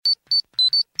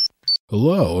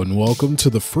Hello, and welcome to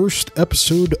the first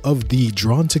episode of the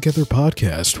Drawn Together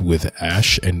podcast with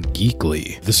Ash and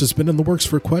Geekily. This has been in the works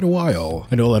for quite a while.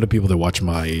 I know a lot of people that watch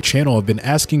my channel have been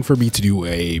asking for me to do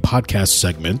a podcast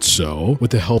segment, so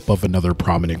with the help of another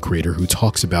prominent creator who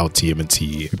talks about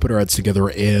TMNT, we put our heads together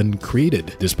and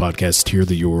created this podcast here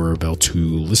that you're about to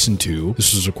listen to.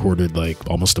 This was recorded like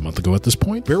almost a month ago at this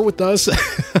point. Bear with us.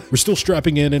 We're still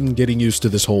strapping in and getting used to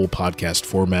this whole podcast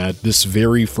format. This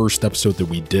very first episode that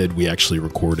we did, we actually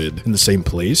recorded in the same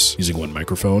place using one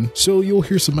microphone. So you'll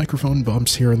hear some microphone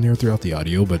bumps here and there throughout the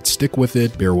audio, but stick with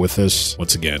it, bear with us.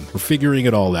 Once again, we're figuring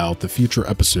it all out. The future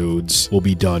episodes will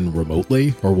be done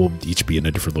remotely, or we'll each be in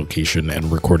a different location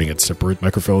and recording at separate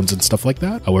microphones and stuff like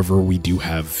that. However, we do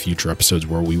have future episodes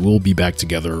where we will be back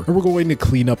together and we're going to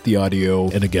clean up the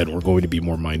audio. And again, we're going to be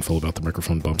more mindful about the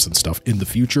microphone bumps and stuff in the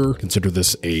future. Consider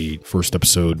this a first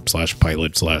episode /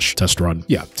 pilot / test run.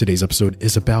 Yeah, today's episode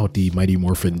is about the Mighty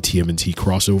Morphin TMNT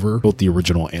crossover, both the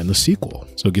original and the sequel.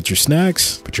 So get your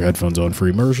snacks, put your headphones on for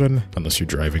immersion, unless you're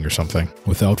driving or something.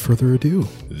 Without further ado,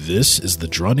 this is the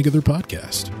Drawn Together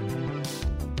podcast.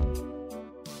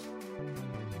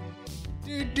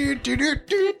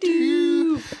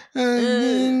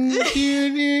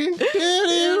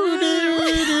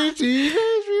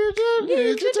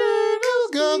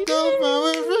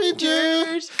 Power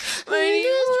Rangers,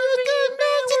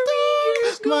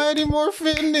 Mighty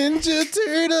Morphin Ninja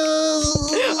Turtles.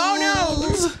 Oh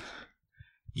no!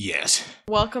 Yes.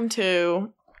 Welcome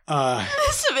to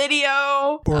this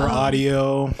video or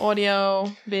audio,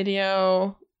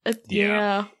 video.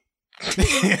 Yeah.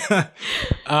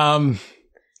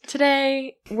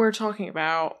 Today we're talking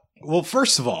about. Well,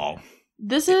 first of all,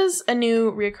 this is a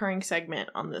new reoccurring segment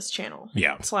on this channel.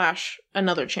 Yeah. /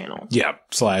 another channel. Yeah.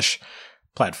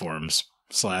 / platforms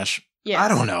 / Yes. I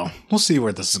don't know. We'll see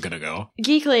where this is gonna go.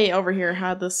 Geekily over here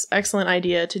had this excellent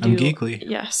idea to do. I'm Geekly.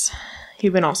 Yes.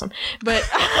 You've been awesome. But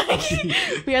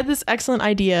we had this excellent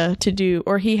idea to do,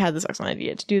 or he had this excellent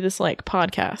idea to do this like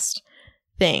podcast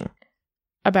thing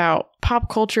about pop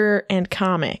culture and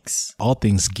comics. All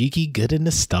things geeky, good, and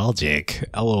nostalgic.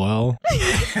 LOL.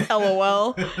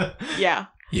 LOL. Yeah.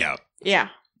 Yeah. Yeah.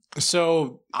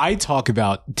 So I talk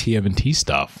about TMNT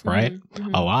stuff, right?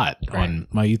 Mm-hmm. A lot on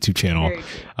my YouTube channel,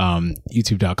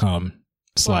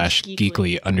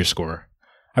 youtube.com/geekly_.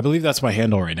 I believe that's my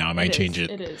handle right now. I might change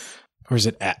it. It is. Or is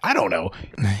it at? I don't know.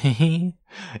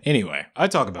 Anyway, I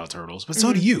talk about turtles, but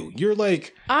so do you. You're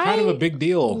like kind of a big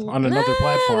deal on another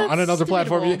platform. On another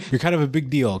platform, you're kind of a big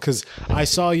deal because I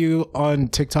saw you on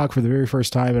TikTok for the very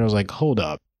first time and I was like, hold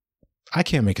up. I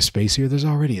can't make a space here. There's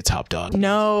already a top dog.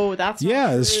 No, that's not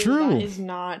true. It's true. That is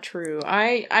not true.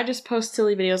 I just post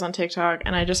silly videos on TikTok,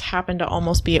 and I just happen to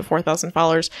almost be at 4,000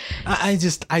 followers. I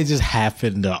just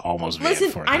happen to almost be at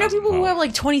 4,000 I know people who have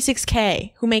like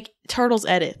 26K who make Turtles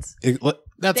edits.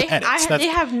 That's edits. They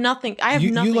have nothing. I have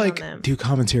nothing you on them. Do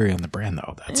commentary on the brand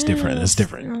though. That's different. It's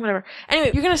different. Whatever.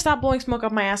 Anyway, you're gonna stop blowing smoke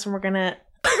up my ass, and we're gonna.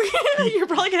 You're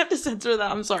probably gonna have to censor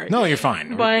that. I'm sorry. No, you're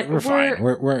fine. But we're fine.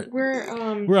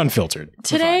 We're unfiltered.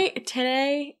 Today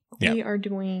we are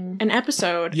doing an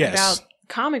episode about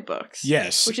comic books.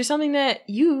 Yes. Which is something that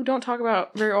you don't talk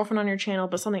about very often on your channel,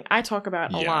 but something I talk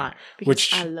about a lot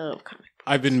because I love comic books.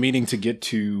 I've been meaning to get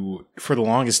to for the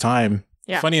longest time.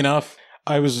 Yeah. Funny enough,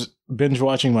 I was binge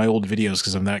watching my old videos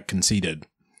because I'm that conceited.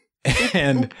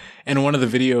 And one of the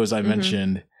videos I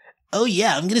mentioned, oh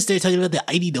yeah, I'm going to start talking about the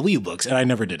IDW books. And I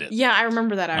never did it. Yeah, I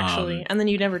remember that actually. And then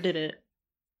you never did it.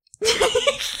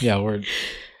 Yeah,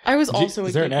 I was also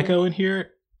is there an echo in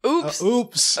here? Oops.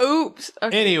 Oops.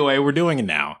 Okay. Anyway, we're doing it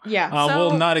now. Yeah.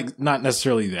 Well, not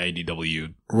necessarily the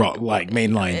IDW like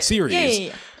mainline series.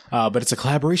 Yeah. But it's a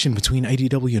collaboration between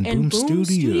IDW and Boom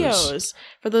Studios.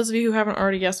 For those of you who haven't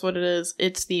already guessed what it is,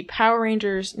 it's the Power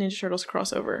Rangers Ninja Turtles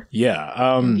crossover.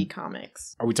 Yeah. In the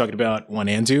comics. Are we talking about 1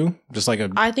 and 2? Just like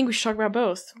I think we should talk about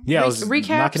both. Yeah.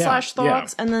 Recap /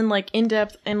 thoughts, and then like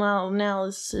in-depth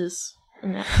analysis.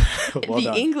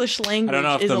 The English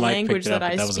language is a language that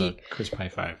I speak. That was a crisp high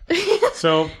five.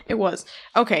 So it was.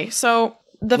 Okay, so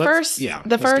the first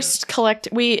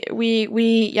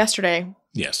yesterday.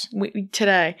 Yes.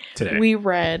 Today we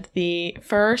read the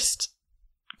first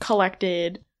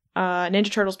collected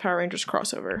Ninja Turtles Power Rangers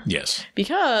crossover. Yes.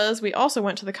 Because we also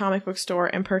went to the comic book store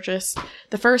and purchased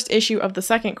the first issue of the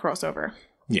second crossover.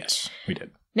 Yes, we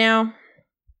did. Now,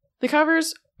 the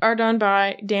covers are done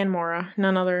by Dan Mora,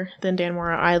 none other than Dan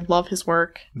Mora. I love his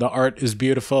work. The art is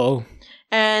beautiful.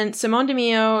 And Simone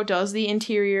DeMeo does the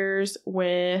interiors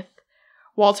with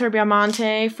Walter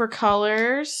Biamonte for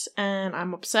colors, and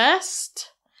I'm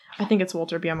obsessed. I think it's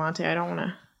Walter Biamonte. I don't want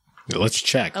to Let's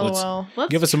check. LOL.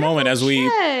 Let's give us a moment as we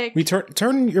check.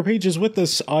 turn your pages with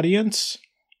us, audience.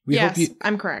 We yes, hope you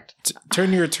I'm correct.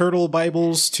 turn your turtle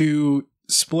Bibles to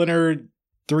Splinter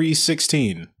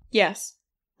 316. Yes.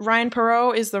 Ryan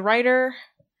Perot is the writer.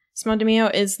 Simone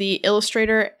DeMeo is the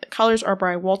illustrator. Colors are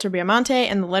by Walter Biamonte,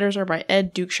 and the letters are by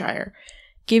Ed Dukeshire.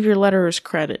 Give your letters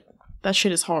credit. That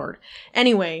shit is hard.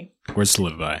 Anyway. Words to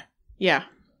live by. Yeah.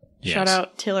 Yes. Shout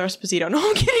out Taylor Esposito. No,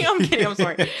 I'm kidding. I'm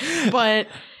sorry. But,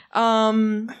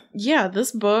 yeah,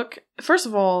 this book, first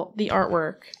of all, the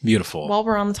artwork. Beautiful. While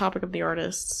we're on the topic of the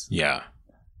artists. Yeah.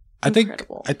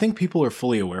 Incredible. I think people are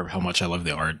fully aware of how much I love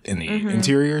the art in the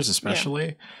interiors,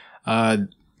 especially. Yeah.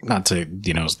 Not to,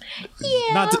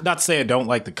 not to say I don't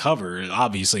like the cover,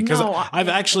 obviously, because I've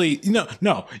actually,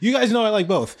 no, you guys know I like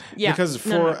both. Yeah. Because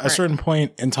for a certain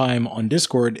point in time on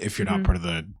Discord, if you're not part of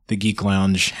the Geek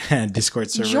Lounge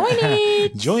Discord server,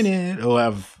 join it. We'll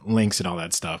have links and all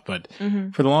that stuff. But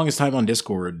for the longest time on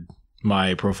Discord,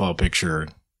 my profile picture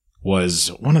was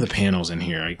one of the panels in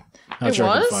here. I'm not sure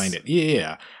I can find it.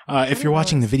 Yeah. If you're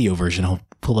watching the video version, I'll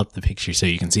pull up the picture so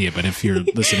you can see it. But if you're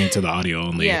listening to the audio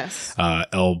only, yes.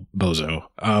 El Bozo.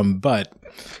 But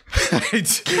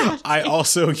I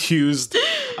also used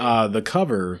the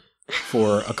cover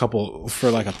for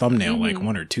like a thumbnail, like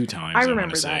 1 or 2 times. I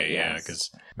remember that. Yeah,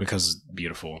 because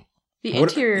beautiful. The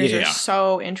interiors are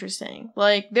so interesting.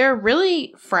 Like, they're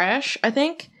really fresh. I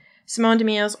think Simone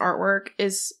DeMeo's artwork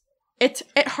is... It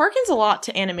harkens a lot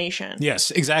to animation.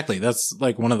 Yes, exactly. That's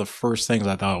like one of the first things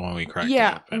I thought when we cracked it.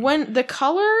 Yeah, when the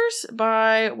colors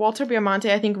by Walter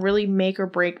Biamonte, I think, really make or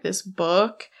break this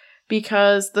book,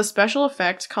 because the special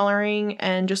effects coloring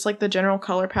and just like the general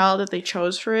color palette that they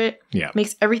chose for it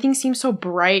makes everything seem so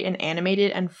bright and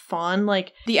animated and fun.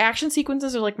 Like, the action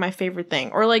sequences are like my favorite thing,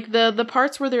 or like the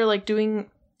parts where they're like doing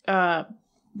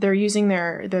they're using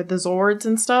the Zords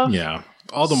and stuff. Yeah.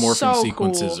 All the morphing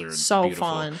sequences are so beautiful.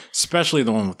 Fun. Especially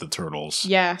the one with the turtles.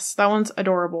 Yes, that one's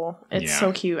adorable. It's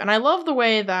so cute. And I love the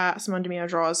way that Simone DeMeo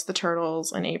draws the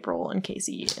turtles and April and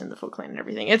Casey and the Foot Clan and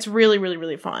everything. It's really, really,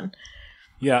 really fun.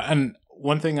 Yeah, and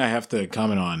one thing I have to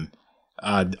comment on,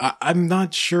 I'm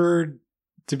not sure,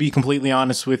 to be completely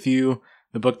honest with you,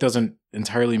 the book doesn't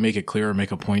entirely make it clear or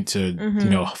make a point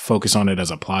to, focus on it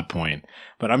as a plot point.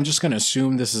 But I'm just going to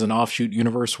assume this is an offshoot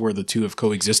universe where the two have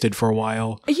coexisted for a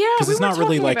while. Yeah, because it's not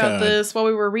really like about this while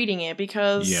we were reading it,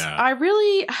 because I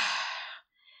really...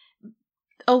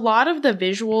 A lot of the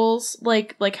visuals,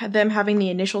 like them having the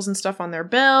initials and stuff on their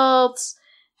belts,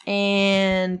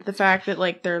 and the fact that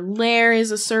like their lair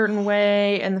is a certain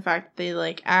way, and the fact that they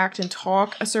like act and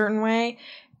talk a certain way...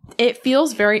 It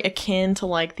feels very akin to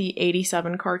like the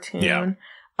 87 cartoon,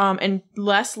 and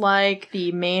less like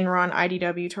the main run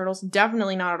IDW Turtles.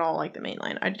 Definitely not at all like the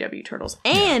mainline IDW Turtles.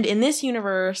 And in this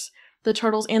universe, the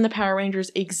Turtles and the Power Rangers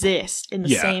exist in the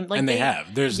same. Like, and they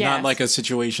have. There's not like a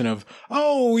situation of,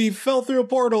 we fell through a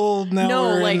portal. Now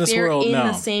we're in this world. They're in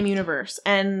the same universe,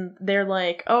 and they're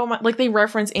like, like they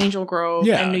reference Angel Grove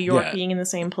and New York being in the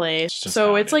same place.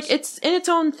 So it's like it's in its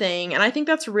own thing, and I think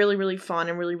that's really, really fun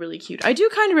and really, really cute. I do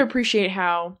kind of appreciate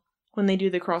how when they do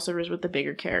the crossovers with the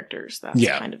bigger characters, that's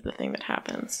kind of the thing that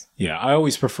happens. Yeah, I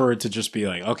always prefer it to just be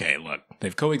like, okay, look,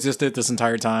 they've coexisted this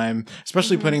entire time,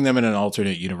 especially putting them in an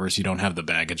alternate universe. You don't have the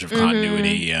baggage of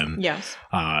continuity and,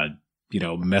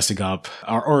 messing up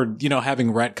or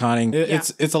having retconning.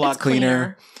 It's a lot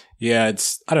cleaner. Yeah,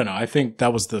 I don't know. I think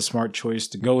that was the smart choice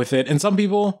to go with it. And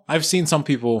I've seen some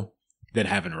people that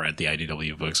haven't read the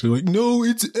IDW books. They're like, no,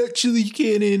 it's actually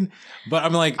canon. But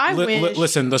I'm like,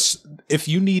 listen, if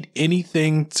you need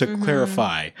anything to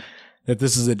clarify that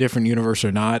this is a different universe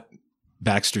or not,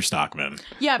 Baxter Stockman.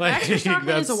 Yeah, Baxter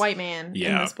Stockman is a white man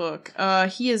in this book.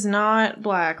 He is not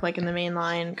black like in the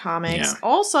mainline comics. Yeah.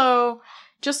 Also,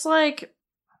 just like,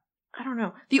 I don't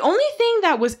know. The only thing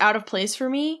that was out of place for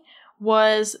me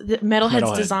was the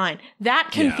Metalhead's design. That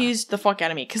confused the fuck out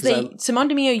of me, because Simone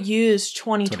DeMeo used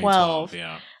 2012.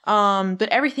 But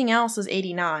everything else is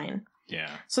 89. Yeah.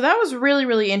 So that was really,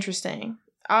 really interesting.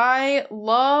 I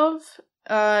love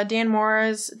Dan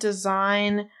Mora's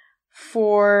design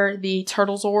for the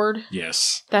Turtle Zord.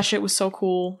 Yes. That shit was so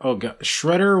cool. Oh god.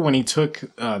 Shredder, when he took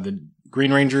the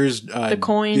Green Ranger's the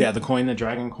coin. Yeah, the coin, the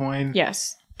dragon coin.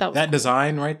 Yes. That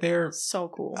design right there. So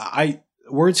cool.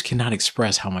 Words cannot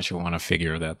express how much I want to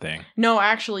figure that thing. No,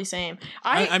 actually, same.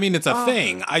 I mean, it's a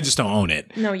thing. I just don't own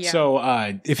it. No, yeah. So,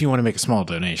 if you want to make a small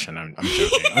donation, I'm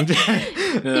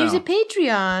joking. There's a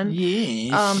Patreon.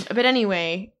 Yes. But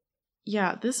anyway,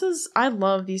 yeah, I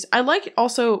love these. I like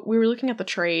also, we were looking at the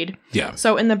trade. Yeah.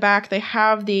 So in the back, they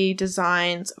have the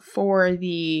designs for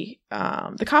the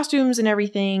costumes and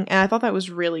everything. And I thought that was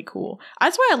really cool.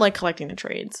 That's why I like collecting the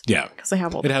trades. Yeah. Because they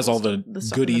have all it has all the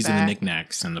stuff goodies in and the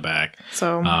knicknacks in the back.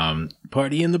 So,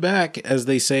 party in the back, as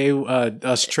they say,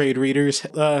 us trade readers,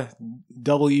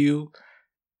 W.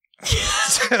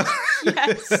 Yes.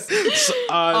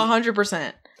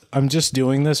 100%. I'm just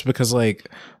doing this because, like,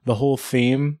 the whole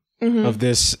theme of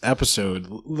this episode,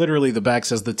 literally the back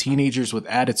says the teenagers with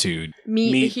attitude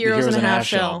meet the heroes in a half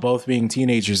shell. Both being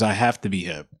teenagers, I have to be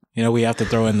hip. You know, we have to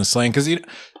throw in the slang because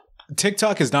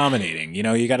TikTok is dominating. You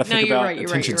know, you got to think about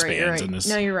attention spans in this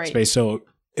space. So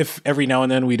if every now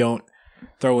and then we don't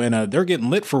throw in they're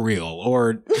getting lit for real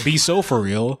or be so for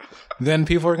real, then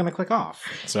people are going to click off.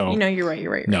 So you're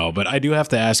right. No, but I do have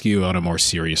to ask you on a more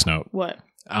serious note. What?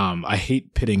 I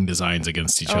hate pitting designs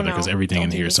against each other because everything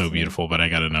in here is so beautiful, but I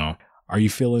gotta know. Are you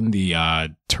feeling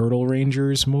the Turtle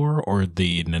Rangers more or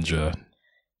the Ninja?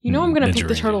 I'm gonna pick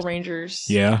the Turtle Rangers.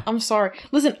 Yeah. I'm sorry.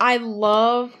 Listen, I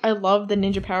love the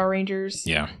Ninja Power Rangers.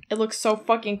 Yeah. It looks so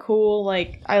fucking cool.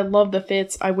 Like, I love the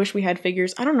fits. I wish we had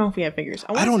figures. I don't know if we have figures.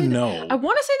 I don't know. I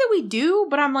want to say that we do,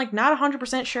 but I'm like not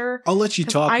 100% sure. I'll let you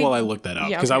talk while I look that up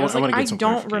because I want to get some clarification.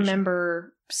 I don't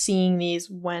remember seeing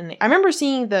these I remember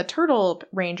seeing the Turtle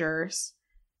Rangers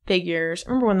figures. I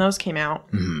remember when those came out.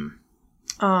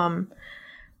 Mm-hmm.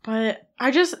 But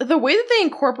the way that they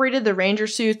incorporated the Ranger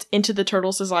suits into the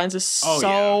Turtles designs is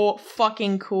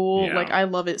fucking cool. Yeah. Like, I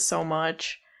love it so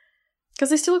much. Because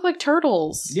they still look like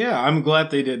turtles. Yeah, I'm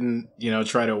glad they didn't,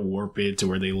 try to warp it to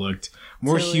where they looked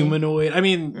more humanoid. I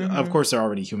mean, of course they're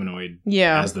already humanoid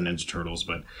as the Ninja Turtles,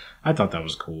 but I thought that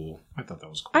was cool.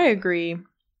 I agree.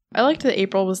 I liked that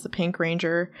April was the pink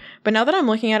ranger. But now that I'm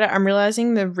looking at it, I'm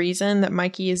realizing the reason that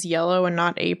Mikey is yellow and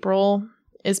not April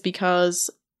is because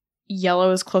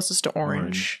yellow is closest to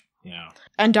orange. Yeah.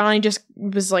 And Donnie just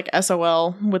was like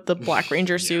SOL with the Black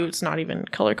Ranger suit. It's not even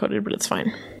color-coded, but it's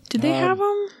fine. Did they have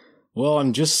them? Well,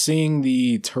 I'm just seeing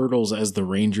the Turtles as the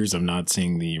Rangers. I'm not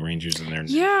seeing the Rangers in there.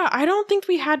 Yeah, I don't think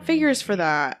we had figures for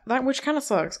that. Which kind of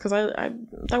sucks, because I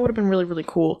that would have been really, really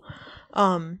cool.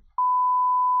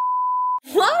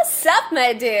 What's up,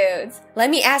 my dudes? Let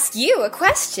me ask you a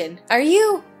question. Are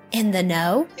you in the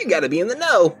know? You gotta be in the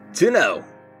know to know.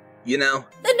 You know?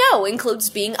 The know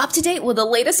includes being up to date with the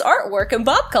latest artwork and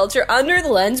pop culture under the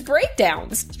lens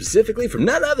breakdowns. Specifically from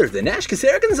none other than Ash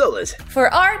Casera Gonzalez.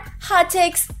 For art, hot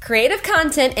takes, creative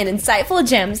content, and insightful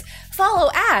gems, follow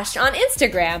Ash on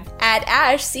Instagram at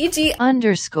 @ashcg_art,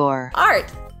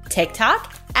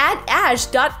 TikTok at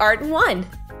ash.art1,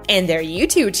 and their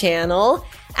YouTube channel,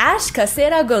 Ash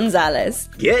Casera Gonzalez.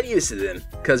 Get used to them,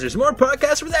 because there's more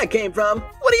podcasts where that came from.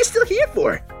 What are you still here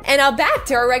for? And now back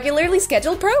to our regularly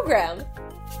scheduled program.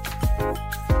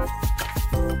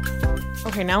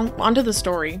 Okay, now onto the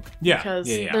story. Yeah. Because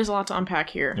there's a lot to unpack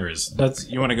here. There is.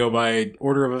 You want to go by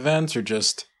order of events or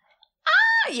just...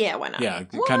 Yeah, why not? Yeah,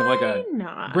 kind of like a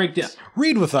breakdown.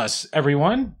 Read with us,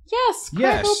 everyone. Yes,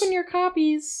 crack open your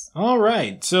copies. All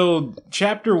right, so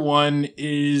Chapter 1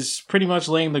 is pretty much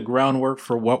laying the groundwork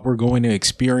for what we're going to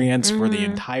experience for the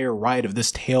entire ride of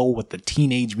this tale with the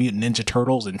Teenage Mutant Ninja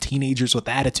Turtles and teenagers with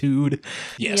attitude.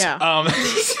 Yes. Yeah.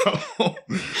 So...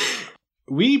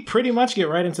 we pretty much get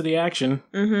right into the action.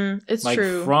 Mm-hmm. It's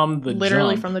true.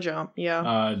 Literally from the jump,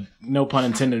 yeah. No pun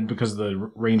intended, because the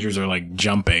Rangers are like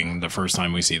jumping the first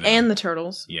time we see them. And the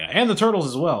Turtles. Yeah, and the Turtles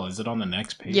as well. Is it on the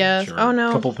next page? Yes. Oh,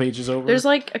 no. A couple pages over? There's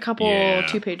like a couple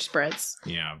 2-page spreads.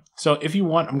 Yeah. So if you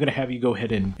want, I'm going to have you go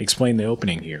ahead and explain the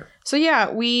opening here. So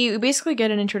yeah, we basically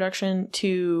get an introduction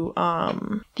to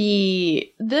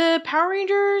the Power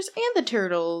Rangers and the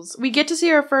Turtles. We get to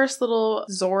see our first little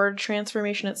Zord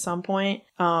transformation at some point.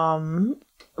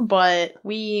 But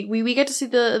we get to see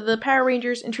the Power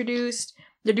Rangers introduced.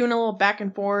 They're doing a little back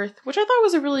and forth, which I thought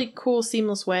was a really cool,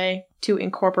 seamless way to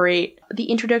incorporate the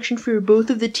introduction for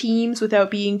both of the teams without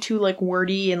being too like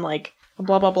wordy and like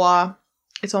blah blah blah.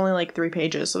 It's only like 3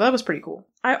 pages, so that was pretty cool.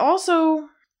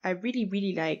 I really,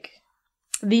 really like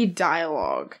the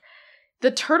dialogue. The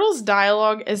Turtles'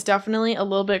 dialogue is definitely a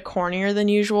little bit cornier than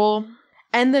usual.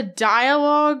 And the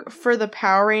dialogue for the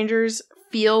Power Rangers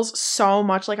feels so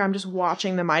much like I'm just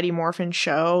watching the Mighty Morphin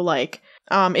show. Like,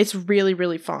 it's really,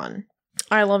 really fun.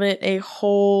 I love it a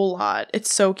whole lot.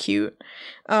 It's so cute.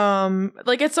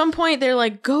 Like at some point they're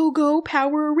like, go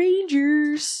Power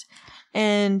Rangers.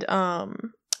 And,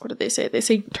 what did they say? They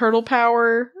say turtle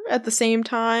power at the same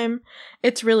time.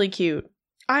 It's really cute.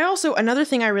 Another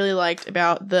thing I really liked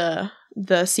about the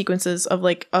sequences of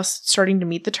like us starting to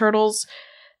meet the turtles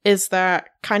is that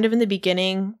kind of in the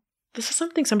beginning, This is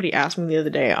something somebody asked me the other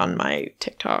day on my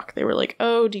TikTok. They were like,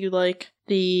 "Oh, do you like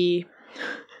the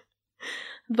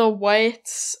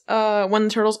whites when the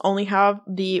turtles only have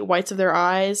the whites of their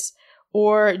eyes,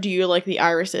 or do you like the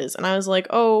irises?" And I was like,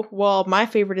 "Oh, well, my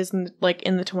favorite is in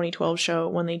the 2012 show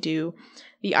when they do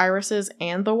the irises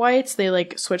and the whites. They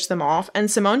like switch them off."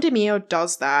 And Simone DeMeo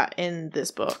does that in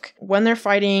this book. When they're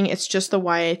fighting, it's just the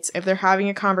whites. If they're having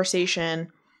a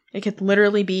conversation, it could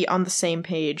literally be on the same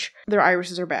page. Their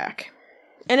irises are back.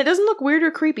 And it doesn't look weird or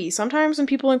creepy. Sometimes when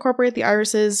people incorporate the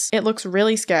irises, it looks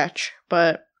really sketch,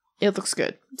 but it looks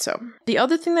good. So, the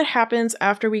other thing that happens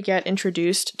after we get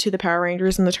introduced to the Power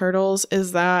Rangers and the Turtles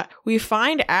is that we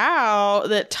find out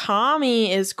that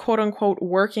Tommy is quote-unquote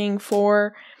working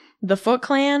for the Foot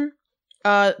Clan.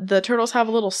 The Turtles have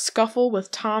a little scuffle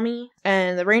with Tommy,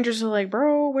 and the Rangers are like,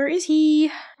 "Bro, where is he?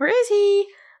 Where is he?"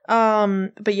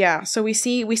 But yeah, so we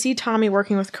see Tommy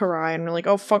working with Karai, and we're like,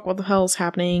 "Oh fuck, what the hell is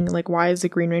happening? Like, why is the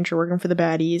Green Ranger working for the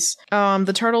baddies?"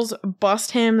 The Turtles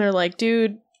bust him. They're like,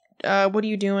 "Dude, what are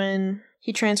you doing?"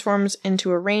 He transforms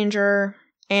into a Ranger,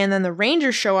 and then the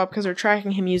Rangers show up because they're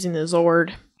tracking him using the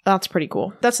Zord. That's pretty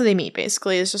cool. That's how they meet,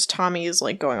 basically. It's just Tommy is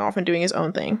like going off and doing his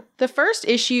own thing. The first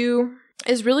issue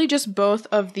is really just both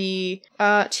of the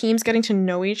teams getting to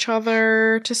know each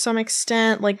other to some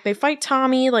extent. Like, they fight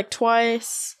Tommy like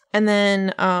twice. And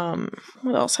then,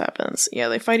 what else happens? Yeah,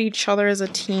 they fight each other as a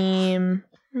team.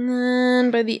 And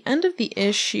then by the end of the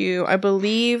issue, I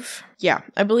believe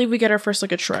we get our first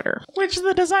look at Shredder. Which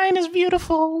the design is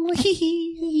beautiful.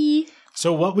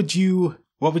 So what would you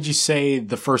say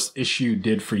the first issue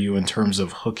did for you in terms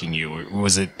of hooking you?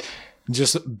 Was it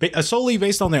just solely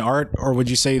based on the art, or would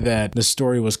you say that the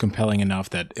story was compelling enough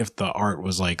that if the art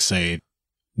was like, say,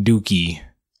 Dookie,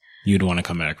 you'd want to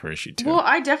come back for issue 2? Well,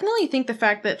 I definitely think the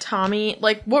fact that Tommy,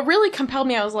 like, what really compelled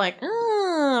me, I was like,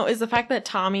 oh, is the fact that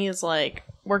Tommy is, like,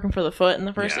 working for the Foot in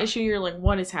the first issue. You're like,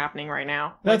 what is happening right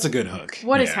now? That's a good hook.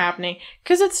 What is happening?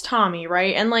 Because it's Tommy,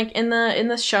 right? And, like, in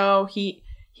the show, he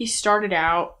started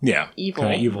out evil,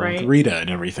 kind of evil, right? With Rita and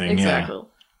everything. Exactly. Yeah.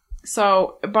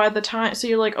 So, by the time, so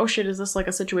you're like, oh shit, is this, like,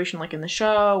 a situation like in the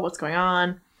show? What's going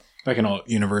on? Like an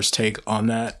alt-universe take on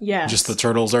that? Yes. Just the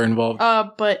Turtles are involved?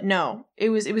 But no. It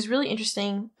was really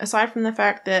interesting, aside from the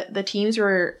fact that the teams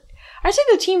were... I'd say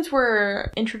the teams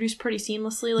were introduced pretty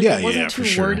seamlessly. Like, it wasn't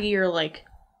too wordy or, like,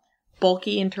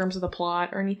 bulky in terms of the plot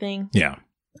or anything. Yeah.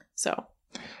 So.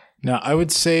 Now, I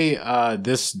would say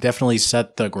this definitely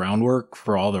set the groundwork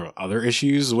for all the other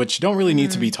issues, which don't really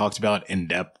need to be talked about in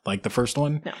depth like the first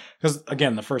one. No. Because,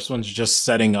 again, the first one's just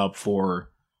setting up for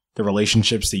the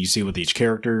relationships that you see with each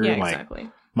character. Yeah, like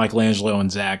exactly. Michelangelo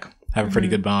and Zach have a pretty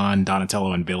good bond.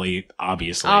 Donatello and Billy,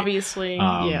 obviously.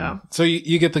 Yeah. So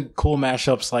you get the cool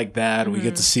mashups like that. We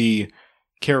get to see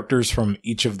characters from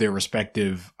each of their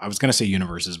respective, I was going to say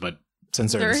universes, but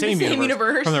since they're in the same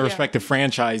universe from their respective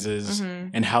franchises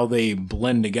and how they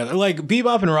blend together. Like,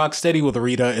 Bebop and Rocksteady with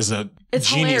Rita is a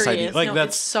genius idea. Like,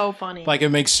 that's it's so funny. Like, it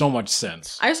makes so much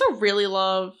sense. I also really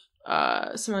love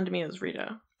Simone DeMeo's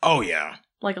Rita. Oh, yeah.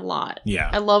 Like, a lot. Yeah.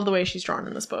 I love the way she's drawn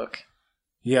in this book.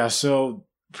 Yeah, so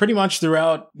pretty much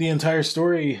throughout the entire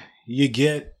story, you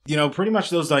get, pretty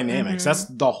much those dynamics. That's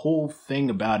the whole thing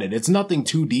about it. It's nothing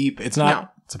too deep. It's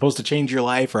not supposed to change your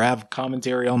life or have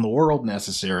commentary on the world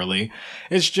necessarily.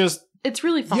 It's just... It's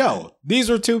really fun. Yo, these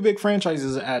are two big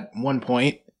franchises at one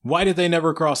point. Why did they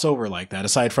never cross over like that,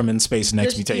 aside from In Space and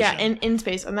X Mutation? Yeah, in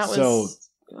Space, and that was... So,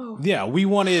 yeah, we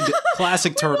wanted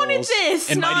classic Turtles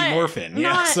and Mighty Morphin.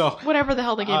 Yeah, so whatever the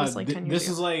hell they gave us like 10 years ago. This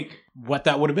is like what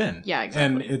that would have been. Yeah,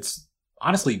 exactly. And it's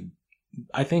honestly,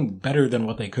 I think, better than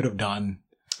what they could have done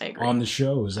on the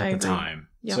shows at the time.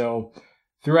 Yep. So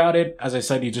throughout it, as I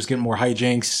said, you just get more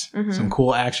hijinks, some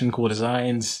cool action, cool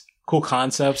designs, cool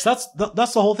concepts. That's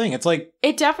the whole thing. It's like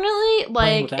it definitely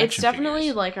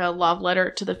figures. like a love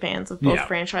letter to the fans of both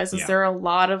franchises. Yeah. There are a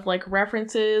lot of like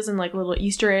references and like little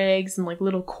Easter eggs and like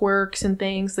little quirks and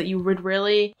things that you would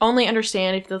really only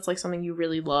understand if that's like something you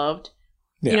really loved.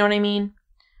 Yeah. You know what I mean?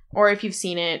 Or if you've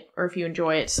seen it or if you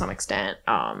enjoy it to some extent.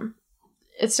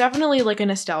 It's definitely like a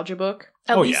nostalgia book.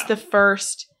 At least the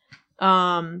first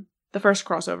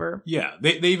crossover. Yeah,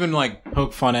 they even like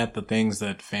poke fun at the things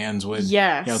that fans would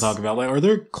talk about. Like, are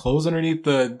there clothes underneath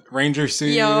the Ranger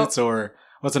suits? Or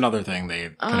what's another thing they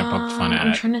kind of poked fun at?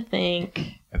 I'm trying to think.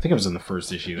 I think it was in the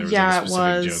first issue. There was like a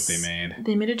specific joke they made.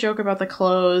 They made a joke about the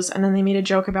clothes, and then they made a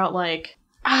joke about like,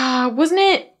 wasn't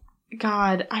it?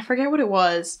 God, I forget what it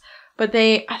was. But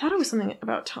I thought it was something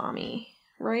about Tommy,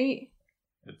 right?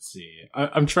 Let's see.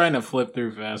 I'm trying to flip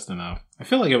through fast enough. I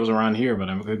feel like it was around here, but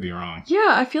I could be wrong. Yeah,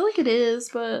 I feel like it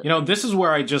is, but... You know, this is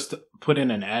where I just put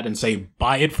in an ad and say,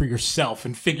 buy it for yourself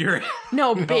and figure it out.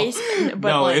 No, No. basically... But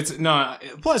No, like, it's... No,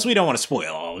 plus we don't want to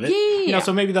spoil all of it. Yeah. You know,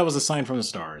 so maybe that was a sign from the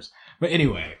stars. But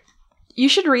anyway... You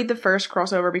should read the first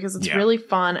crossover because it's Yeah. really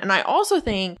fun. And I also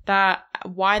think that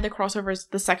why the crossovers,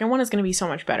 the second one is going to be so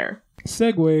much better.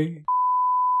 Segue.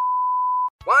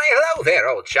 Why, hello there,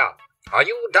 old chap. Are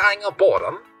you dying of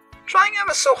boredom? Trying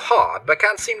ever so hard, but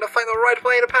can't seem to find the right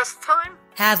way to pass the time?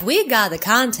 Have we got the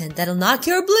content that'll knock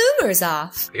your bloomers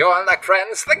off? Your luck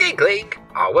friends, the Geek League,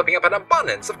 are whipping up an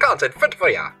abundance of content fit for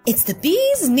ya. It's the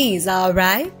bee's knees, all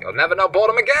right. You'll never know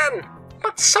boredom again.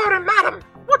 But sir and madam,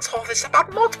 what's all this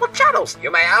about multiple channels,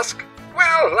 you may ask?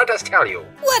 Well, let us tell you.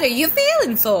 What are you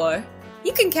feeling for?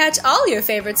 You can catch all your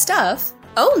favorite stuff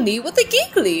only with the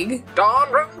Geek League.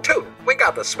 Dawn Room 2, we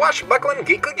got the swashbuckling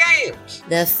Geekly games.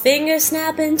 The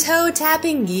finger-snapping,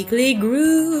 toe-tapping Geekly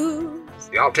grooves.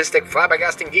 The autistic,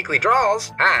 flabbergasting Geekly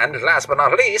draws. And last but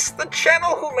not least, the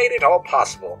channel who made it all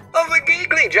possible. Of the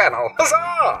Geekly channel.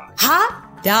 Huzzah!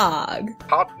 Hot dog.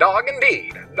 Hot dog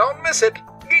indeed. Don't miss it.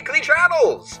 Geekly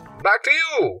channels. Back to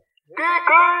you.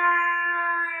 Geekly!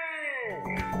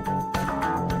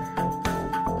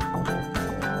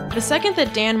 The second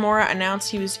that Dan Mora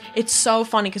announced it's so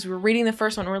funny because we were reading the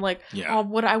first one and we're like, Yeah. oh,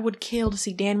 what I would kill to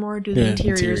see Dan Mora do the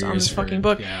interiors on this fucking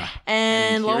book. Yeah.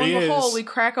 And lo here and he behold, is. we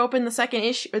crack open the second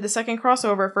issue, or the second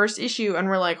crossover, first issue, and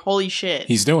we're like, holy shit.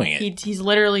 He's doing it. He's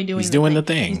literally doing He's doing the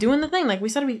thing. He's doing the thing. Like we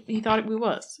said, he thought we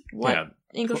was. What? Yeah.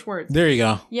 English words. There you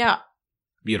go. Yeah.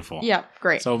 Beautiful. Yeah.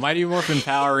 Great. So Mighty Morphin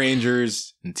Power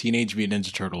Rangers and Teenage Mutant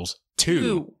Ninja Turtles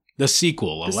 2. The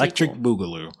sequel, The Electric sequel.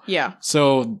 Boogaloo. Yeah.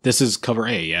 So this is cover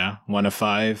A, yeah? 1 of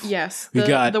 5? Yes. We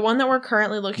got... The one that we're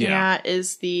currently looking Yeah. at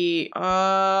is the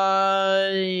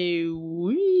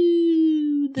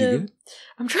You good?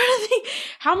 I'm trying to think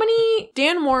how many.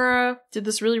 Dan Mora did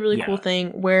this really Yeah. cool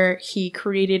thing where he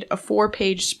created a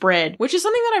 4-page spread, which is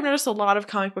something that I've noticed a lot of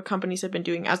comic book companies have been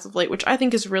doing as of late, which I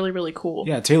think is really cool.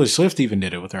 Yeah, Taylor Swift even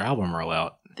did it with her album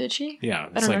rollout. Did she? Yeah.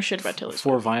 I don't know shit about Taylor Swift.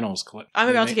 4 vinyls. I'm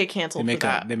about to get canceled They for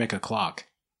that. They make a clock.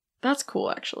 That's cool,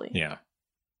 actually. Yeah.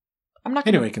 I'm not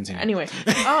gonna, Anyway, continue. Anyway,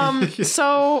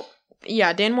 so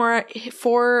yeah, Dan Mora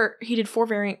he did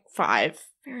 5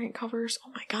 variant covers.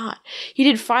 Oh my god, he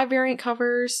did 5 variant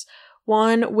covers.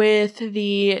 One with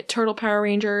the Turtle Power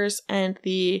Rangers and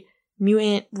the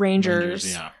Mutant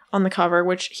Rangers yeah. on the cover,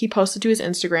 which he posted to his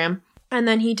Instagram. And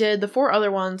then he did the 4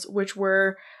 other ones, which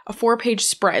were a 4-page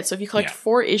spread. So if you collect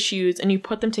 4 issues and you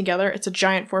put them together, it's a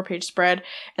giant 4-page spread.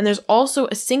 And there's also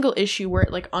a single issue where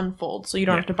it like unfolds, so you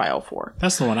don't have to buy all 4.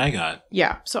 That's the one I got.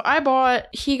 Yeah. So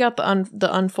he got the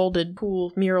unfolded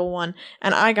cool mural one,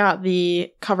 and I got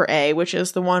the cover A, which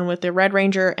is the one with the Red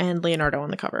Ranger and Leonardo on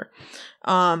the cover,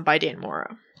 by Dan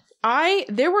Mora.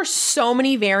 There were so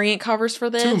many variant covers for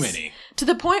this. Too many. To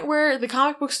the point where the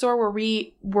comic book store where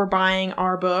we were buying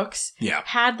our books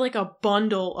had like a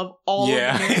bundle of all of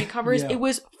the variant covers. Yeah. It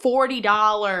was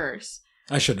 $40.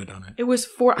 I should have done it. It was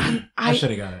I should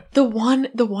have got it. The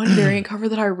one variant cover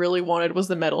that I really wanted was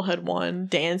the Metalhead one,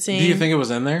 dancing. Do you think it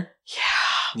was in there?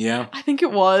 Yeah. Yeah. I think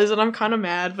it was, and I'm kind of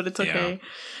mad, but it's okay.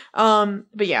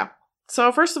 But yeah.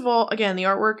 So first of all, again, the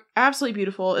artwork, absolutely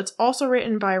beautiful. It's also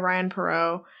written by Ryan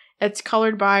Perot. It's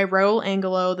colored by Raul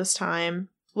Angelo this time.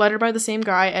 Lettered by the same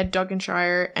guy, Ed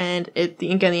Dugganshire, and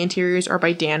the interiors are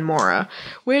by Dan Mora,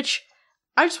 which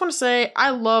I just want to say, I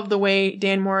love the way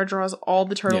Dan Mora draws all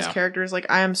the Turtles characters. Like,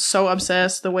 I am so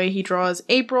obsessed the way he draws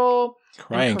April,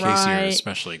 Karai and Casey are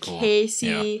especially cool.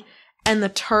 Casey, and the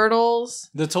Turtles.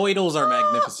 The Toidles are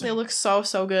magnificent. They look so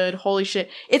good. Holy shit.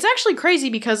 It's actually crazy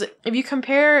because if you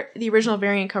compare the original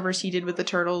variant covers he did with the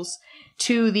Turtles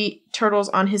to the Turtles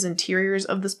on his interiors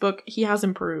of this book, he has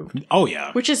improved. Oh,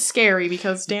 yeah. Which is scary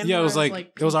because Dan it was Mora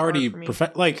like, it was already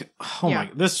perfect. Like, my,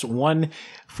 this one,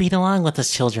 read along with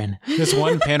us, children. this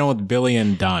one panel with Billy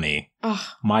and Donnie. Ugh.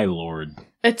 My lord.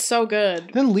 It's so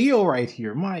good. Then Leo right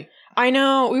here, I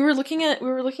know. We were looking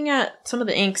at some of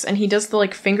the inks, and he does the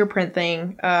like fingerprint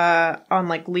thing on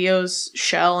like Leo's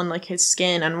shell and like his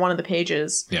skin on one of the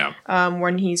pages. Yeah.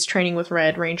 When he's training with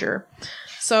Red Ranger.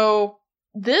 So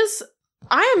this,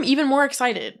 I am even more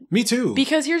excited. Me too.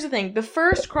 Because here's the thing: the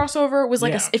first crossover was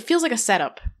like it feels like a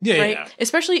setup. Yeah, right? yeah.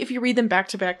 Especially if you read them back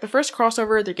to back. The first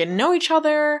crossover, they're getting to know each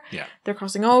other. Yeah. They're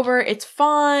crossing over. It's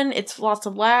fun. It's lots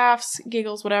of laughs,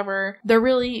 giggles, whatever. They're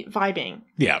really vibing.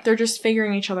 Yeah. They're just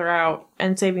figuring each other out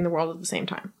and saving the world at the same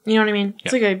time. You know what I mean?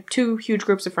 It's like 2 huge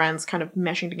groups of friends kind of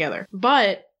meshing together.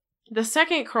 But The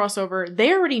second crossover,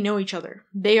 they already know each other.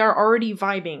 They are already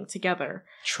vibing together.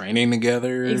 Training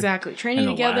together. Exactly. Training in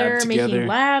the together, lab making together.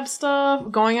 lab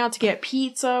stuff, going out to get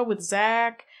pizza with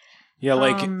Zach. Yeah,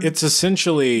 like, it's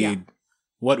essentially yeah.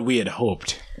 what we had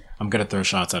hoped. I'm going to throw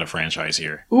shots at a franchise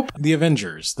here. Oop. The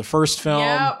Avengers, the first film,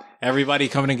 Yep. everybody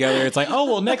coming together. It's like, oh,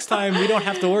 well, next time we don't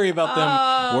have to worry about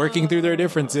them working through their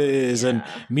differences and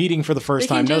meeting for the first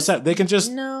time. They can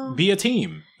just be a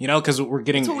team, you know, because we're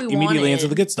getting immediately into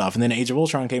the good stuff. And then Age of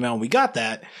Ultron came out and we got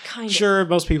that. Sure,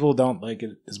 most people don't like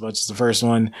it as much as the first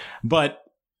one, but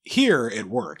here it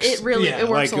works. It really it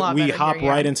works like, a lot better. We hop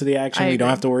here, right into the action. We don't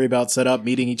have to worry about setup,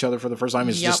 meeting each other for the first time.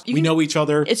 It's just we know each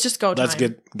other. It's just go time. Let's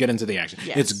get into the action.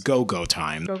 Yes. It's go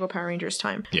time. Go Power Rangers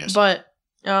time. Yes. But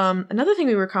another thing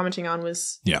we were commenting on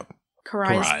was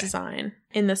Karai's design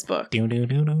in this book.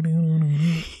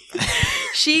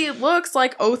 She looks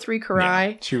like 03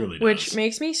 Karai. Yeah, she really does. Which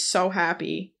makes me so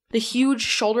happy. The huge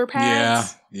shoulder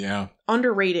pads. Yeah.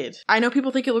 Underrated. I know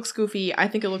people think it looks goofy. I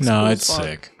think it looks cool. No, it's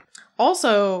sick.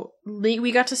 Also,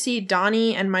 we got to see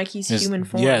Donnie and Mikey's human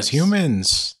forms. Yes,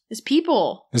 humans. As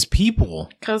people.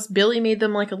 Because Billy made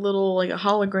them like a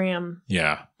hologram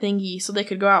thingy so they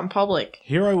could go out in public.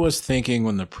 Here I was thinking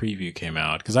when the preview came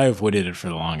out, because I avoided it for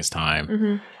the longest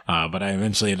time, but I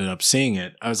eventually ended up seeing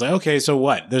it. I was like, okay, so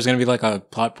what? There's going to be like a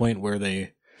plot point where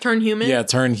they... Turn human? Yeah,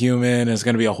 turn human. It's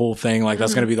going to be a whole thing. Like,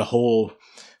 that's going to be the whole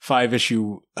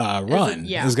 5-issue run.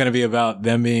 It's going to be about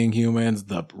them being humans,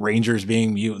 the Rangers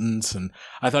being mutants, and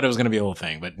I thought it was going to be a whole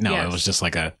thing, but no, it was just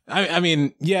like I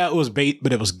mean, it was bait,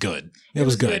 but it was good. It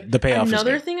was good. The payoff was good.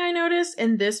 Another thing I noticed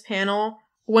in this panel,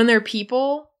 when they're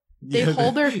people, they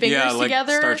hold their fingers like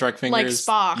together. Star Trek fingers.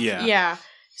 Like Spock. Yeah.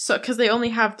 So, because they only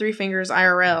have 3 fingers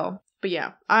IRL. But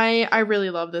yeah, I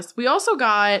really love this. We also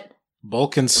got...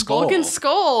 Bulk and Skull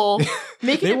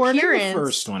making they an weren't appearance. In the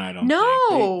first one, I don't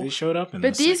think. They showed up in the second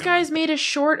one. But these guys made a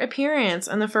short appearance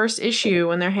in the first issue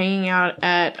when they're hanging out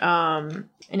at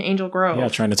in Angel Grove. Yeah,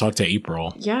 trying to talk to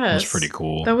April. Yes. That was pretty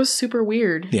cool. That was super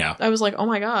weird. Yeah. I was like, oh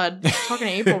my god, I'm talking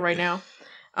to April right now.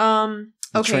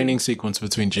 The training sequence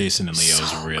between Jason and Leo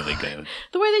is really good.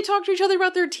 The way they talk to each other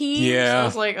about their teams. Yeah. I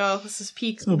was like, oh, this is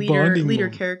peak leader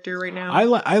character right now.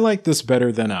 I like this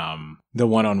better than the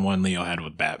one-on-one Leo had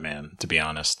with Batman, to be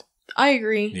honest. I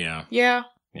agree. Yeah.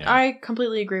 I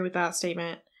completely agree with that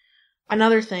statement.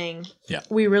 Another thing. Yeah.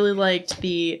 We really liked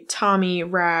the Tommy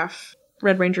Raph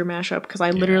Red Ranger mashup because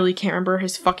I literally can't remember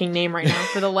his fucking name right now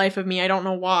for the life of me. I don't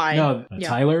know why. No,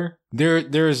 Tyler?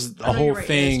 There's a whole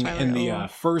thing in the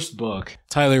first book.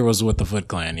 Tyler was with the Foot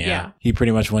Clan, yeah. He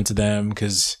pretty much went to them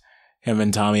because him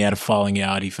and Tommy had a falling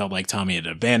out. He felt like Tommy had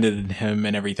abandoned him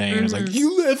and everything. And it was like,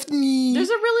 you left me. There's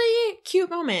a really cute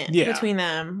moment between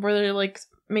them where they're like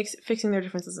fixing their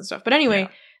differences and stuff. But anyway,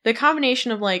 the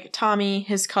combination of like Tommy,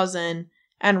 his cousin,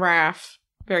 and Raph,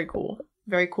 very cool.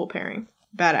 Very cool pairing.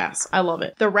 Badass. I love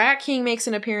it. The Rat King makes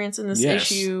an appearance in this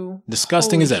issue.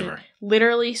 Disgusting as ever.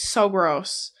 Literally so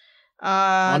gross.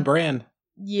 On brand.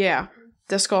 Yeah.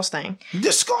 Disgusting.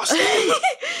 Disgusting.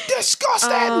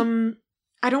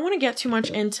 I don't want to get too much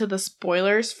into the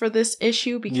spoilers for this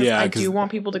issue because I do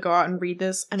want people to go out and read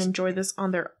this and enjoy this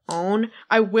on their own.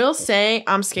 I will say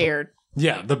I'm scared.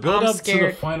 Yeah, the build up to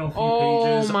the final few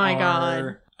pages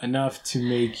God. Enough to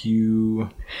make you...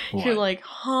 What? You're like,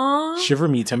 huh? Shiver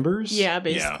me timbers? Yeah,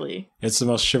 basically. Yeah. It's the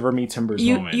most shiver me timbers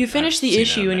moment. You finish the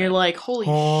issue and you're like, holy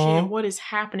shit, what is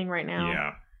happening right now?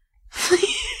 Yeah.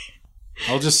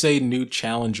 I'll just say new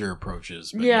challenger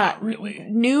approaches, but not really.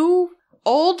 New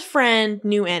old friend,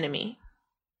 new enemy.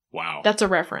 Wow. That's a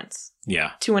reference.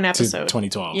 Yeah. To an episode.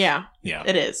 2012. Yeah. Yeah.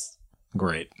 It is.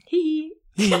 Great. Hee.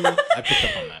 I picked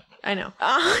up on that. I know.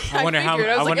 I wonder how.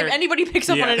 I was like, if anybody picks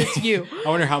up on it, it's you. I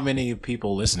wonder how many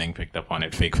people listening picked up on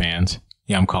it. Fake fans.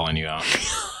 Yeah, I'm calling you out.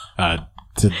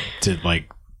 To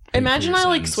like. Imagine I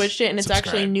like switched it and it's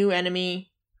actually new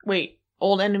enemy. Wait,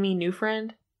 old enemy, new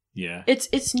friend. Yeah.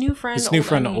 It's new friend. It's new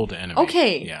friend, old enemy.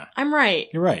 Okay. Yeah. I'm right.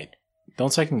 You're right.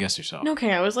 Don't second guess yourself.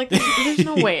 Okay, I was like, there's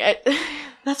no way.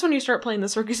 That's when you start playing the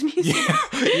circus music.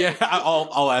 Yeah.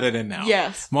 I'll add it in now.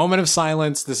 Yes. Moment of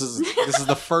silence. This is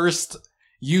the first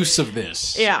use of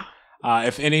this. Yeah.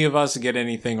 If any of us get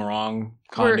anything wrong,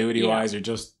 continuity wise, or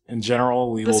just in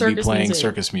general, we will be playing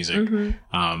circus music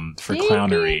for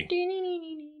clownery.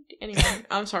 Anyway,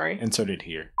 I'm sorry. Inserted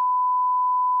here.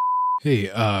 Hey,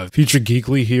 Future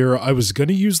Geekly here. I was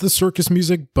gonna use the circus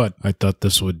music, but I thought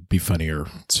this would be funnier,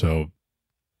 so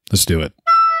let's do it.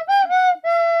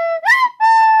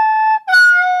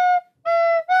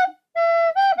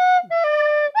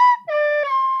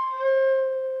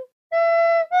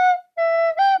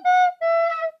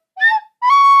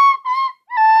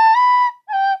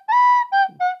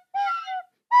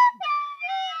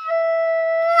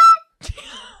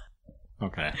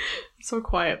 So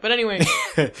quiet. But anyway.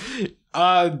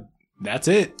 That's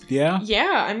it. Yeah.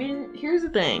 Yeah, I mean, here's the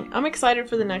thing. I'm excited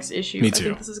for the next issue. Me too. I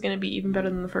think this is going to be even better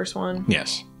than the first one.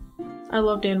 Yes. I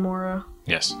love Dan Mora.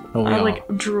 Yes. I like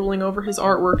drooling over his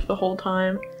artwork the whole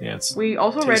time. Yeah, it's we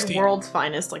also tasty. read World's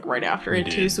Finest like right after it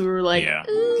did. too, so we were like, Yeah.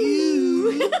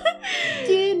 ooh.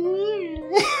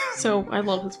 So I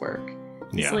love his work.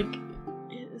 Yeah. It's like,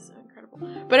 it is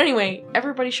incredible. But anyway,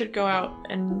 everybody should go out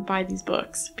and buy these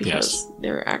books because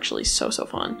they're actually so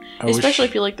fun. Especially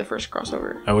if you like the first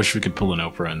crossover. I wish we could pull an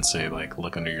Oprah and say, like,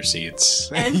 look under your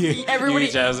seats. And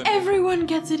everyone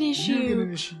gets an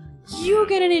issue. You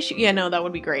get an issue. Yeah, no, that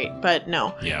would be great. But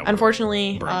no. Yeah.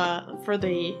 Unfortunately, for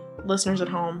the listeners at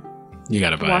home, you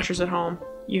gotta buy watchers at home,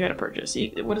 you gotta purchase.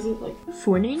 What is it, like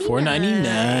 $4.99?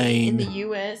 $4.99 in the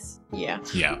US. Yeah.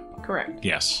 Yeah. Correct.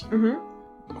 Yes.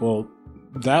 Mm-hmm. Well,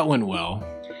 that went well.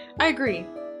 I agree.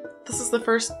 This is the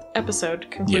first episode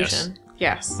conclusion.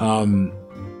 Yes.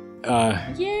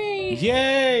 Yay!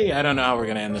 Yay! I don't know how we're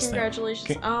gonna end this Congratulations.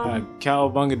 thing.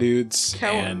 Cowabunga dudes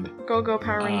and go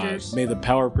Power Rangers. may the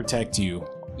power protect you.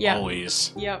 Yep.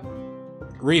 Always. Yep.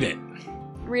 Read it.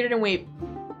 Read it and weep.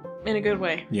 In a good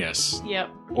way. Yes. Yep.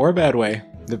 Or a bad way,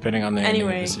 depending on the ending of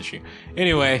this issue.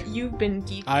 Anyway. You've been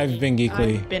Geekly. I've been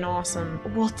Geekly. I've been awesome.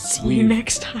 We'll see you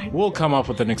next time. We'll come up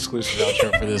with an exclusive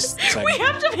outro for this segment. We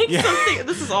have to make something.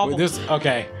 This is awful.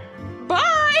 Okay.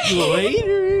 Bye!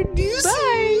 Later. Bye!